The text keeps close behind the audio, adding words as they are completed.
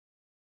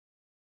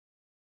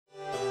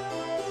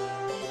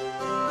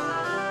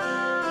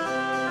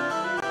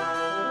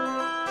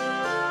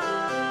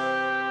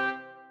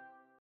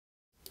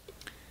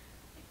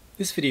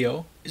This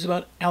video is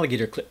about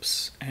alligator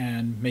clips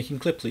and making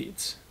clip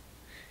leads.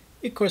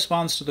 It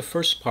corresponds to the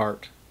first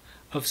part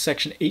of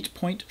section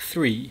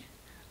 8.3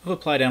 of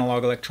Applied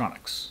Analog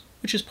Electronics,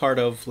 which is part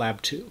of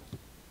Lab 2.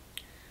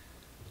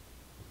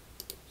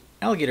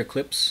 Alligator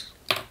clips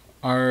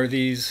are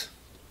these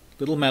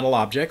little metal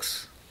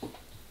objects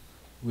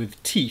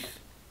with teeth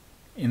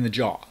in the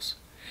jaws.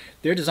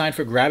 They're designed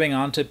for grabbing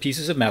onto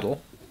pieces of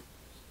metal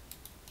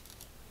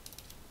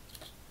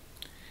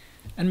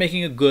and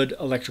making a good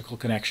electrical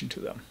connection to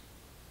them.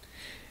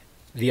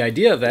 The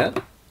idea of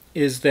that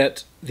is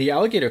that the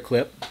alligator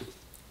clip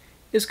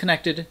is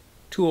connected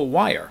to a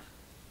wire.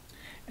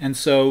 And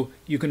so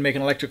you can make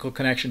an electrical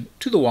connection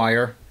to the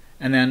wire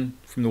and then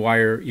from the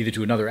wire either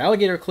to another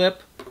alligator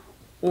clip,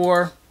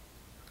 or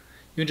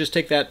you can just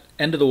take that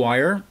end of the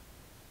wire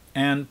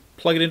and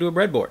plug it into a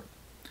breadboard.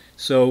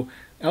 So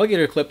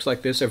alligator clips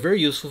like this are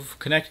very useful for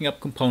connecting up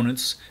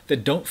components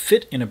that don't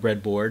fit in a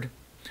breadboard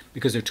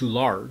because they're too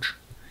large,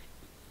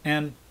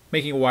 and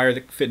making a wire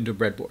that can fit into a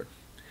breadboard.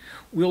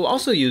 We'll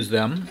also use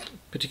them,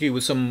 particularly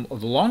with some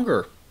of the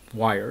longer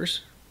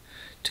wires,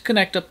 to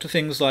connect up to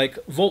things like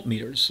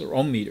voltmeters or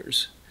ohm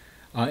meters.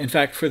 In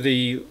fact, for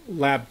the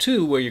Lab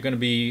 2, where you're going to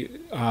be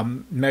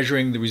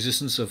measuring the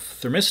resistance of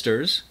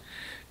thermistors,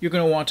 you're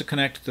going to want to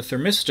connect the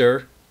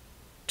thermistor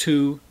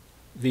to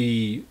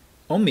the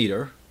ohm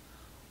meter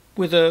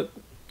with a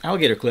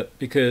alligator clip,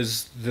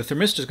 because the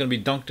thermistor is going to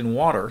be dunked in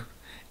water,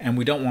 and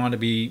we don't want to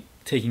be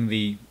taking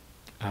the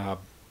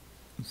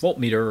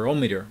voltmeter or ohm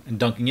meter and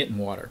dunking it in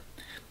water.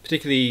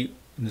 Particularly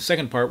in the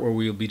second part, where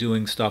we'll be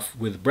doing stuff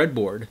with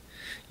breadboard,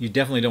 you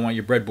definitely don't want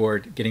your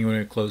breadboard getting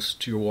really close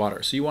to your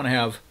water. So you want to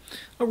have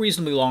a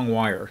reasonably long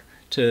wire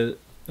to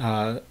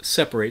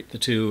separate the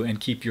two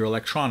and keep your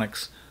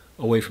electronics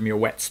away from your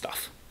wet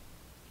stuff.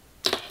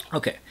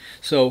 Okay,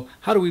 so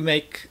how do we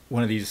make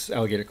one of these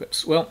alligator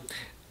clips? Well,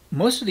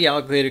 most of the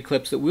alligator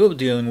clips that we'll be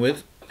dealing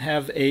with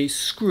have a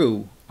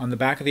screw on the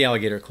back of the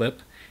alligator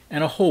clip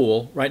and a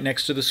hole right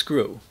next to the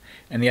screw.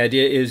 And the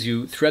idea is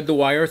you thread the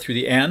wire through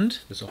the end.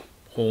 There's a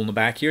hole in the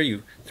back here.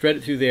 You thread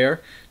it through there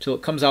till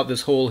it comes out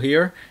this hole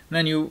here, and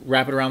then you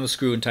wrap it around the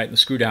screw and tighten the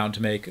screw down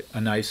to make a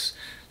nice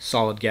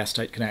solid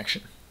gas-tight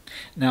connection.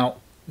 Now,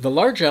 the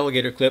large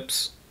alligator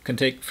clips can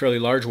take fairly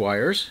large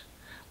wires.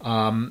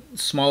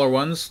 Smaller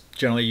ones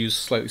generally use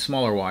slightly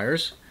smaller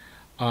wires.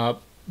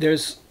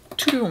 There's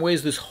two different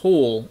ways this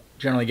hole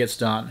generally gets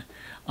done.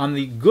 On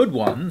the good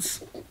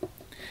ones,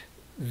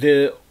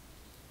 the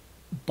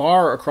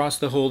bar across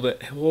the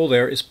hole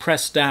there is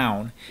pressed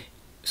down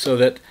so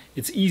that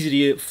it's easy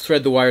to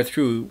thread the wire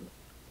through.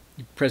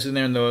 You press it in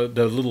there and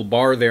the little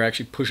bar there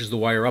actually pushes the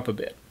wire up a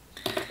bit.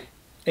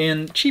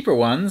 In cheaper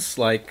ones,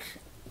 like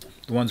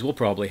the ones we'll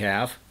probably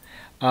have,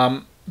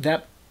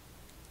 that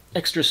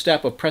extra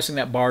step of pressing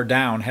that bar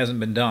down hasn't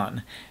been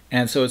done,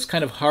 and so it's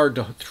kind of hard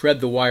to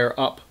thread the wire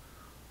up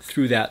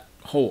through that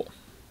hole.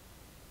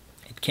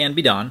 It can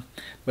be done,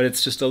 but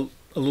it's just a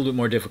little bit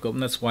more difficult,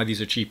 and that's why these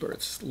are cheaper.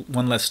 It's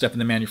one less step in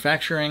the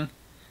manufacturing.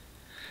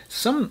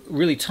 Some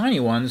really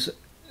tiny ones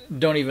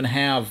don't even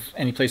have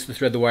any place to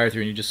thread the wire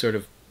through, and you just sort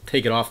of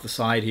take it off the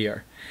side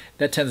here.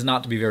 That tends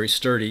not to be very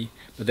sturdy,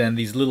 but then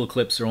these little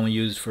clips are only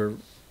used for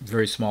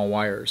very small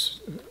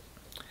wires.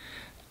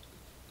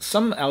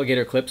 Some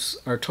alligator clips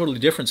are a totally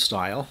different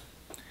style,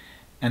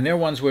 and they're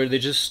ones where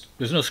there's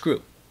no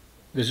screw.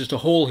 There's just a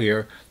hole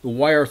here. The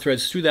wire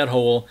threads through that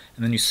hole,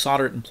 and then you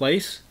solder it in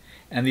place.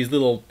 And these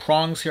little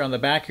prongs here on the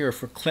back here are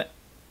for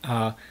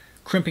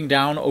crimping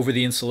down over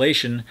the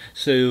insulation,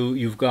 so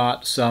you've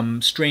got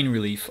some strain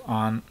relief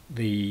on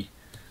the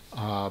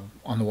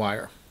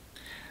wire.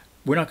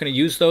 We're not going to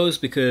use those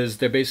because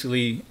they're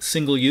basically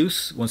single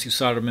use. Once you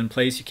solder them in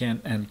place, you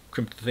can't, and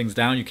crimp the things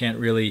down, you can't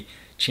really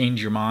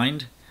change your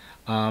mind.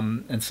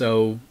 And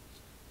so,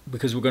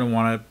 because we're going to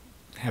want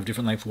to have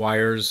different length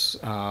wires,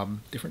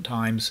 different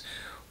times,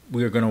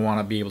 we're going to want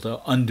to be able to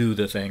undo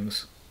the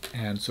things,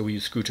 and so we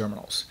use screw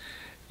terminals.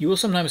 You will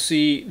sometimes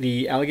see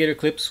the alligator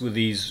clips with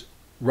these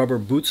rubber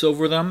boots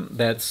over them.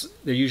 They're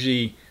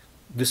usually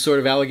this sort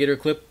of alligator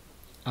clip,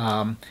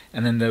 and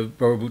then the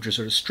rubber boot just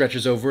sort of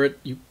stretches over it.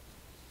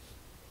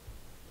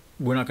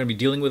 We're not going to be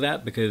dealing with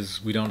that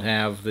because we don't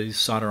have these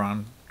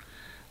solder-on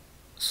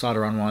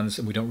ones,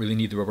 and we don't really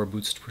need the rubber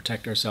boots to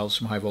protect ourselves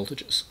from high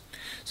voltages.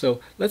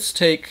 So let's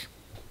take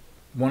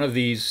one of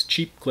these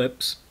cheap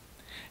clips,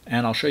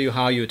 and I'll show you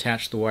how you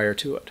attach the wire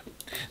to it.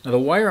 Now, the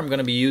wire I'm going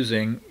to be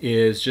using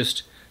is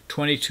just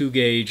 22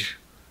 gauge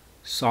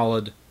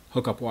solid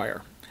hookup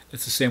wire.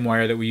 It's the same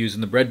wire that we use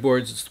in the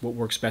breadboards. It's what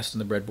works best in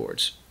the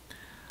breadboards.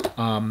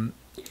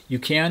 You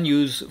can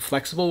use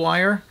flexible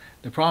wire.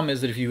 The problem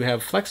is that if you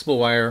have flexible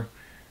wire,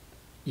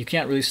 you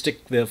can't really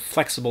stick the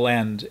flexible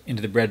end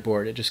into the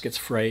breadboard. It just gets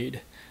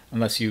frayed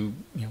unless you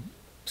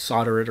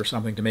solder it or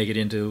something to make it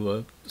into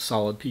a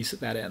solid piece at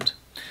that end.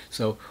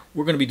 So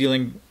we're going to be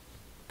dealing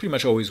pretty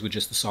much always with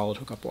just the solid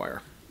hookup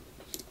wire.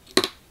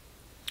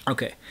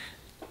 Okay.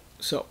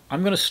 So I'm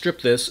going to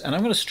strip this, and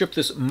I'm going to strip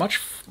this much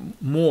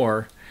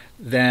more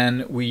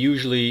than we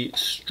usually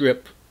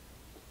strip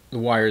the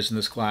wires in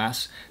this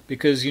class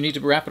because you need to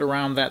wrap it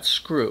around that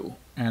screw,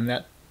 and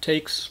that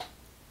takes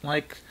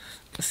like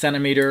a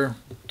centimeter,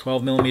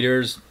 12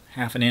 millimeters,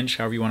 half an inch,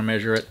 however you want to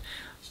measure it.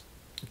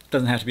 It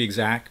doesn't have to be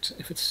exact.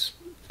 If it's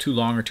too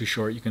long or too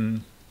short, you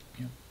can,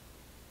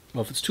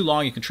 well, if it's too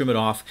long, you can trim it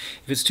off.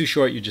 If it's too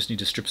short, you just need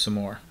to strip some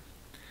more.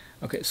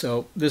 Okay,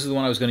 so this is the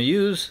one I was going to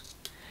use,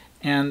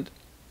 and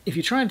if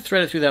you try and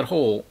thread it through that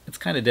hole, it's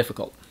kind of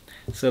difficult.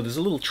 So there's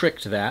a little trick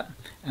to that,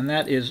 and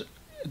that is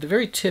at the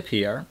very tip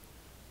here,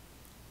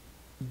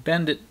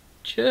 bend it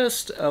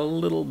just a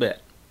little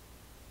bit.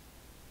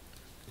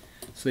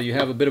 So you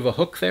have a bit of a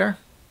hook there,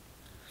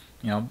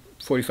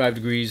 45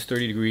 degrees,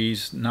 30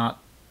 degrees, not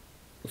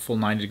a full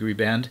 90-degree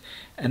bend.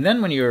 And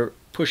then when you're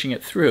pushing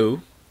it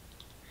through,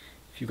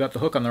 if you've got the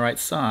hook on the right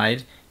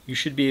side, you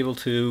should be able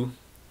to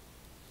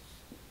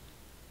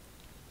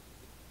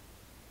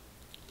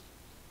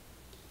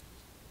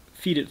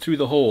feed it through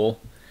the hole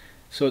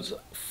so it's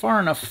far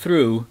enough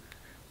through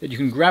that you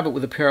can grab it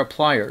with a pair of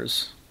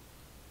pliers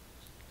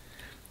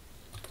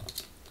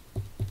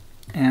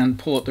and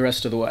pull it the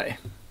rest of the way.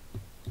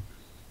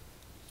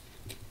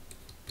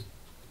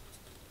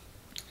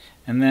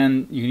 And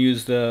then you can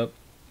use the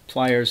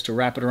pliers to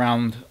wrap it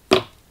around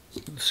the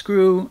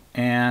screw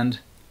and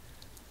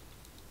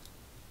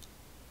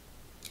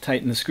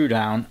tighten the screw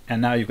down,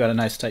 and now you've got a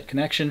nice tight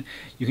connection.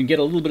 You can get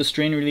a little bit of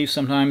strain relief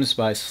sometimes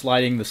by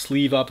sliding the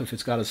sleeve up if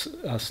it's got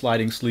a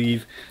sliding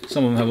sleeve.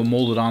 Some of them have a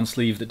molded on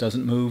sleeve that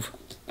doesn't move.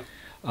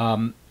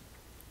 But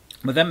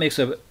that makes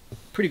a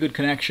pretty good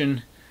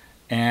connection,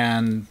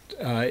 and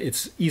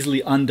it's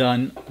easily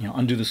undone.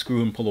 Undo the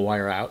screw and pull the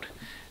wire out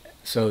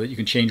so that you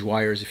can change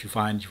wires if you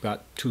find you've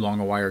got too long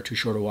a wire, too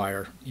short a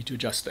wire, you need to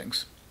adjust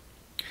things.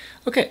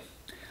 Okay,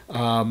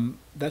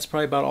 that's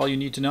probably about all you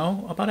need to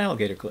know about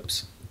alligator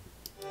clips.